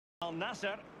Al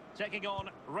Nassr taking on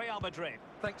Real Madrid.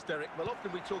 Thanks, Derek. Well,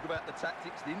 often we talk about the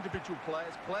tactics, the individual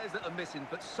players that are missing,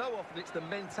 but so often it's the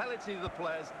mentality of the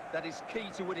players that is key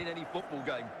to winning any football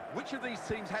game. Which of these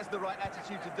teams has the right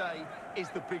attitude today is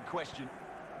the big question.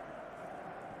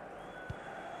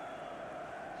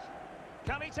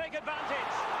 Can he take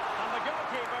advantage? And the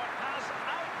goalkeeper has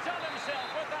outdone himself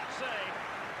with that save.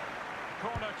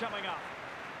 Corner coming up.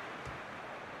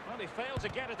 Well, he failed to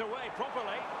get it away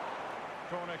properly.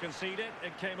 Corner conceded,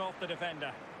 it came off the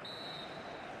defender.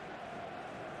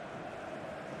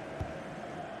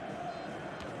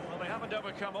 Well, they haven't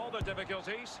overcome all their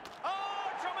difficulties.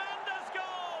 Oh, tremendous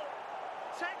goal!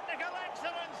 Technical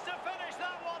excellence to finish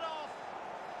that one off.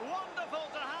 Wonderful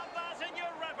to have that in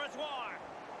your repertoire.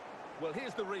 Well,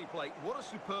 here's the replay. What a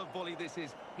superb volley this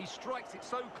is. He strikes it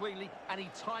so cleanly and he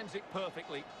times it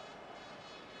perfectly.